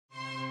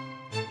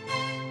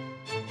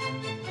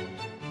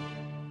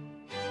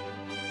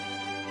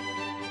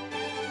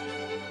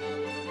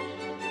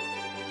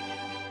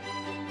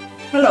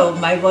Hello,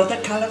 my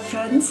watercolor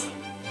friends.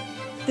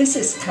 This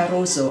is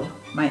Caruso,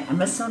 my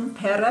Amazon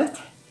parrot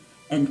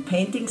and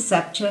painting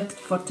subject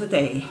for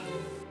today.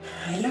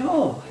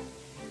 Hello.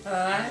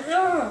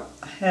 Hello.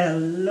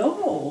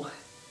 Hello.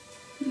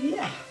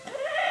 Yeah.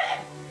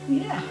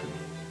 Yeah.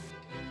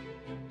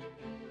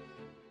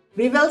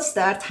 We will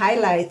start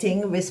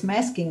highlighting with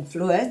masking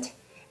fluid.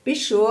 Be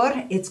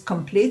sure it's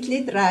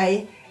completely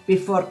dry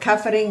before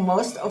covering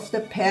most of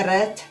the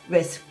parrot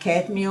with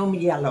cadmium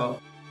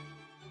yellow.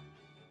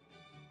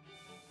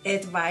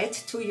 Add white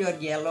to your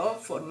yellow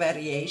for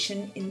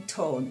variation in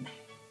tone.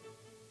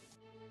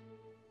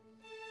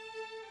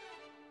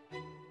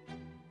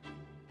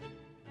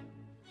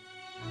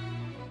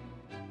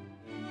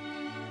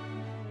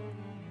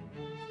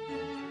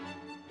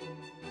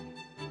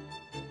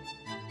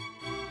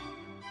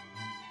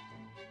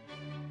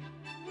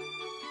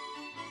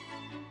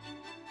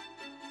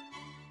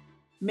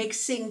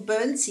 Mixing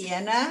burnt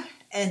sienna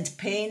and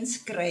Payne's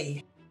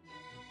gray.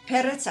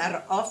 Parrots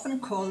are often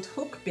called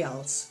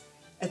hookbills,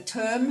 a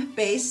term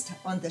based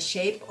on the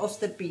shape of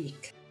the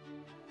beak.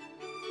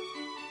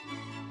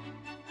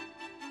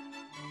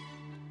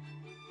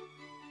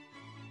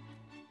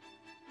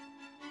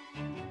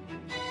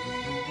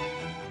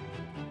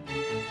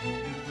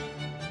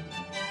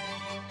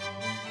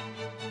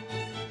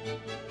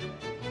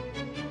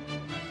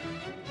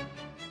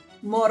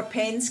 More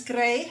Payne's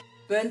gray,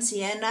 burnt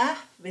sienna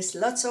with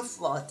lots of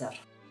water.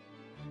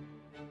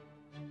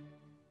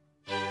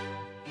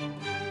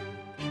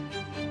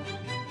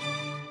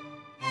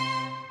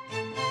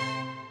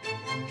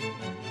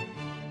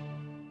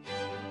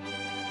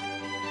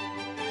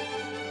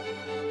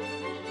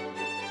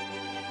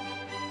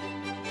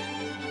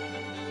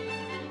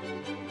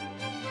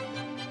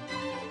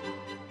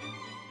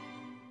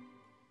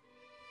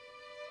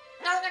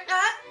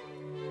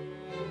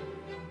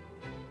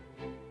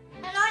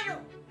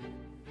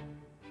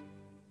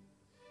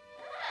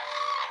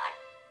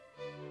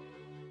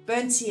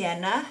 Burnt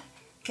sienna,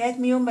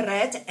 cadmium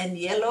red and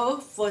yellow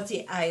for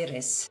the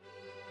iris.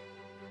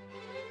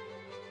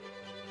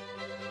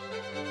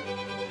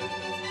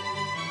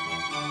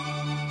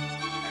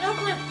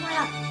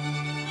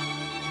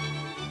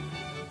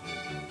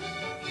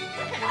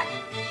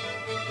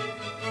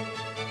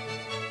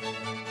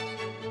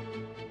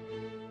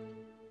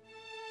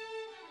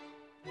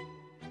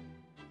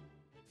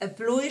 A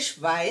bluish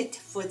white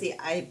for the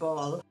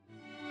eyeball.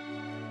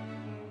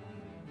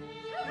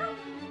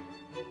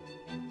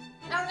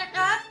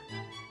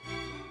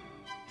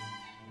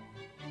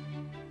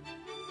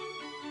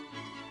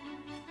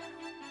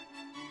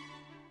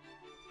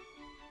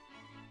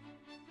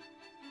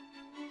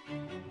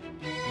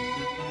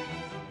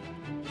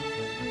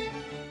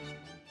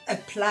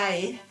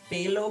 Apply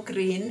phthalo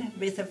green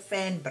with a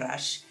fan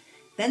brush.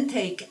 Then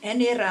take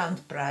any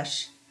round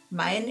brush,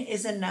 mine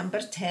is a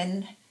number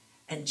 10,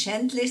 and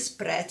gently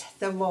spread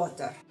the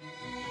water.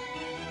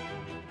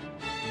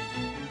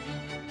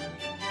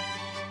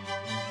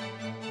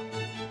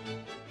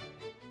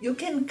 You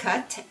can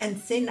cut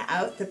and thin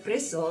out the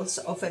bristles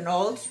of an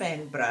old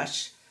fan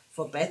brush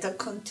for better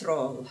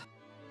control.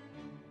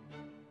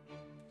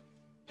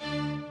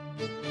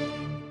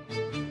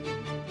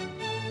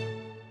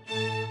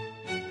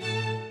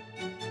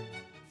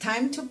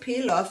 Time to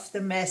peel off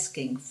the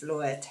masking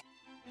fluid.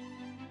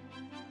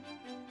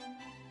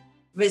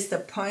 With the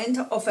point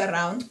of a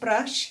round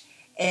brush,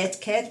 add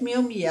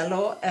cadmium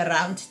yellow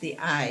around the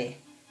eye.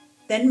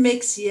 Then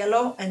mix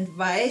yellow and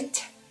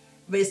white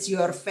with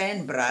your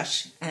fan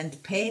brush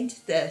and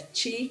paint the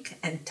cheek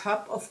and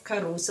top of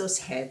Caruso's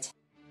head.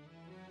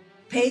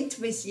 Paint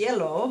with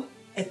yellow,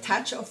 a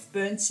touch of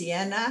burnt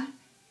sienna,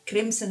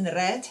 crimson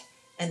red,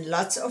 and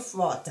lots of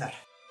water.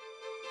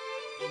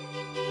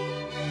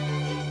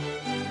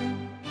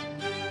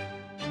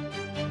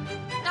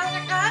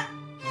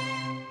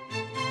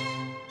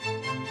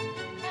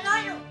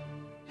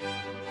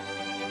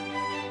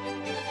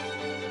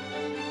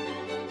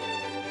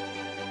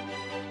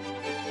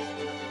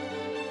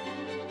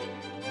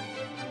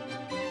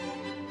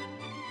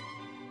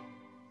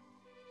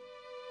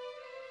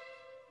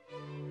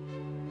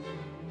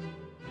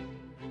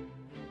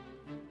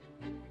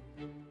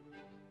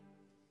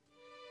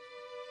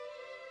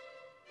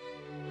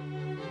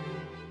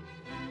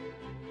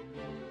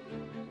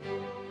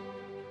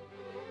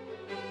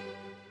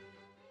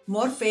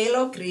 More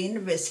phthalo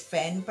green with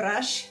fan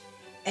brush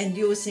and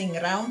using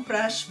round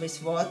brush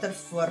with water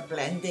for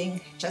blending,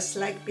 just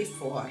like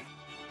before.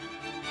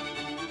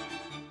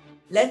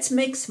 Let's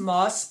mix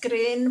moss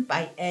green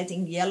by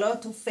adding yellow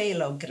to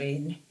phthalo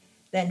green.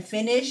 Then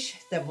finish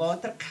the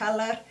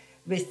watercolor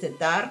with the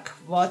dark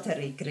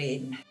watery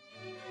green.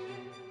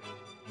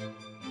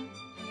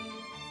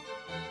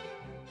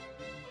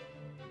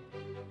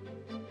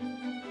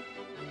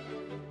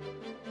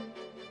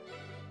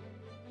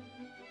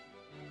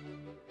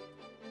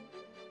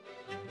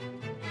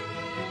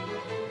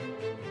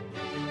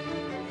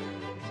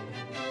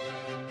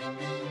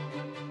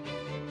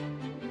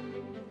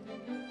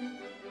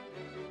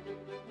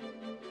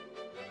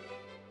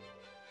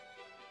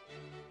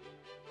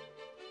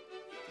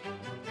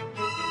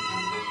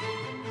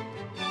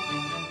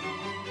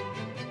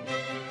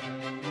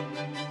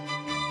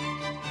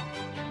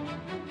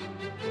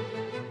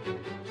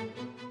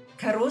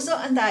 Caruso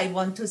and I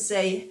want to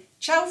say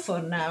ciao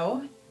for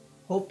now,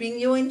 hoping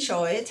you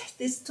enjoyed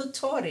this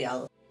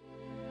tutorial.